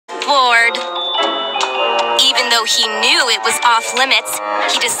sword. Even though he knew it was off limits,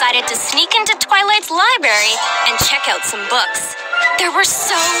 he decided to sneak into Twilight's library and check out some books. There were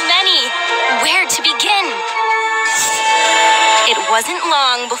so many. Where to begin? It wasn't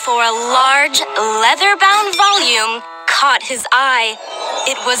long before a large, leather-bound volume caught his eye.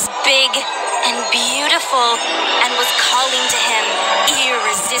 It was big and beautiful and was calling to him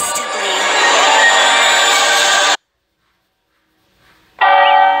irresistibly.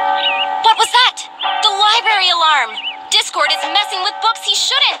 What was that? The library alarm! Discord is messing with books he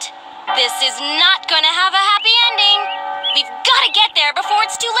shouldn't. This is not gonna have a happy ending. We've gotta get there before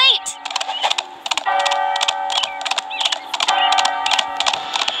it's too late.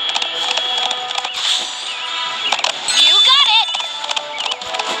 You got it!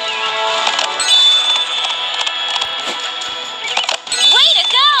 Way to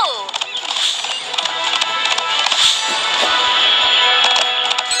go!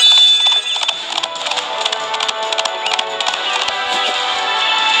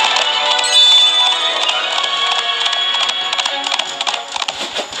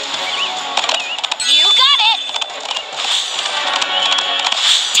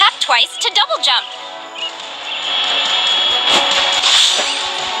 Twice to double jump.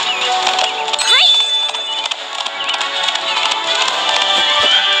 Great!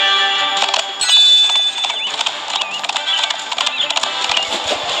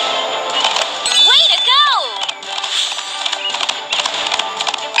 Way to go!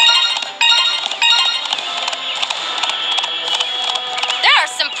 There are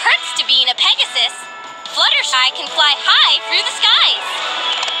some perks to being a Pegasus. Fluttershy can fly high through the skies.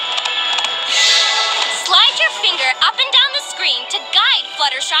 Slide your finger up and down the screen to guide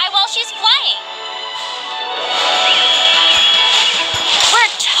Fluttershy while she's flying.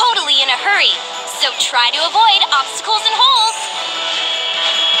 We're totally in a hurry, so try to avoid obstacles and holes.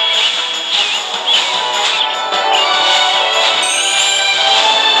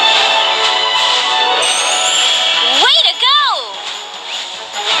 Way to go!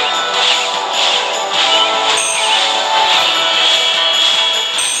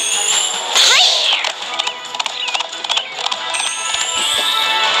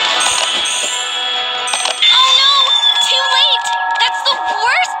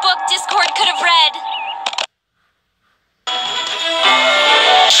 Discord could have read.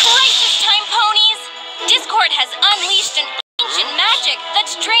 Crisis time, ponies! Discord has unleashed an ancient magic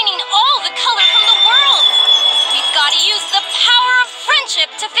that's draining all the color from the world. We've got to use the power of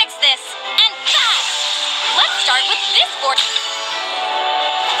friendship to fix this, and fast! Let's start with this board.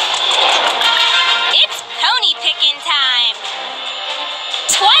 It's pony picking time!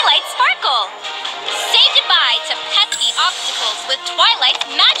 Twilight Sparkle! Say goodbye to pesky obstacles with Twilight's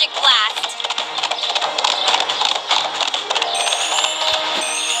Magic Blast!